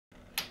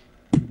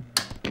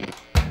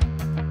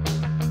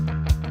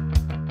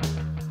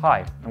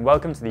Hi, and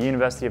welcome to the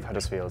University of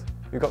Huddersfield.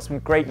 We've got some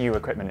great new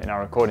equipment in our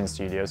recording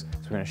studios, so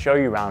we're going to show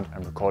you around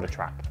and record a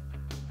track.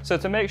 So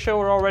to make sure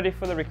we're all ready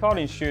for the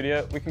recording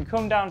studio, we can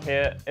come down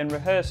here and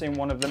rehearse in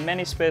one of the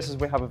many spaces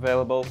we have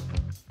available.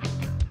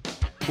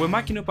 We're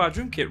miking up our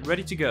drum kit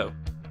ready to go.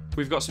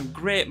 We've got some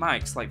great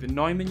mics like the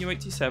Neumann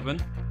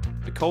U87,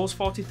 the Coles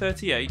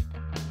 4038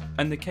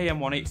 and the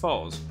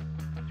KM184s.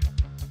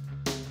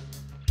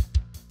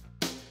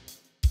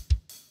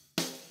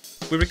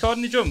 We're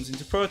recording the drums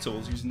into Pro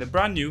Tools using the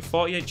brand new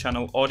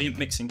 48-channel Audient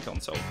mixing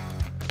console.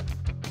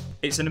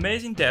 It's an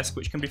amazing desk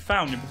which can be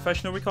found in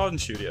professional recording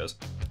studios,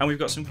 and we've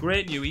got some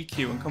great new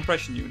EQ and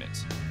compression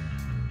units.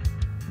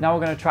 Now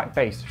we're going to track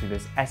bass through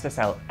this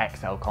SSL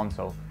XL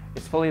console.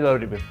 It's fully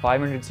loaded with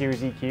 500 series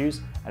EQs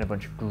and a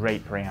bunch of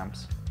great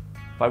preamps.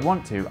 If I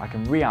want to, I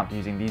can reamp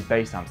using these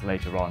bass amps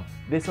later on.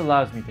 This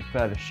allows me to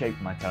further shape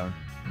my tone.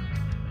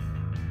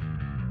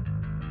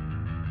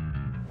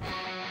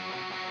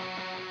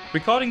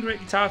 Recording great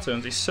guitar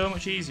tones is so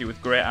much easier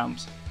with great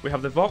amps. We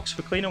have the Vox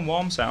for clean and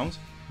warm sounds,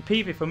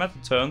 the PV for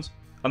metal tones,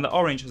 and the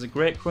Orange has a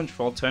great crunch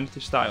for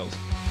alternative styles.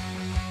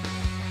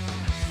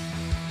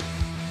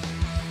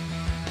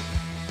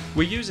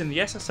 We're using the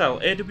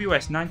SSL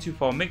AWS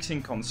 924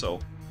 mixing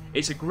console.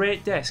 It's a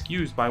great desk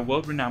used by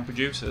world-renowned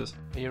producers.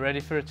 Are you ready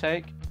for a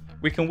take?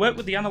 We can work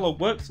with the analog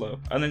workflow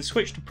and then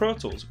switch to Pro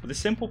Tools with a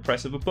simple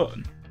press of a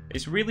button.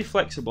 It's a really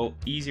flexible,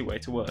 easy way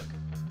to work.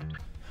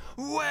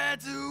 Where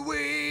do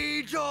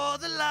we draw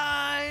the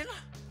line?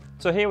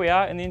 So here we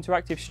are in the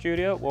interactive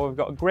studio where we've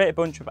got a great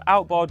bunch of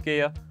outboard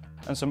gear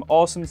and some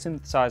awesome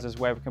synthesizers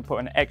where we can put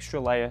an extra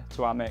layer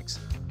to our mix.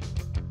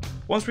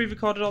 Once we've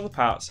recorded all the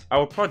parts,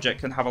 our project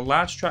can have a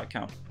large track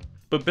count,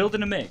 but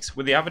building a mix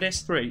with the Avid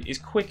S3 is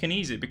quick and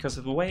easy because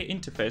of the way it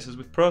interfaces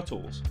with Pro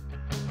Tools.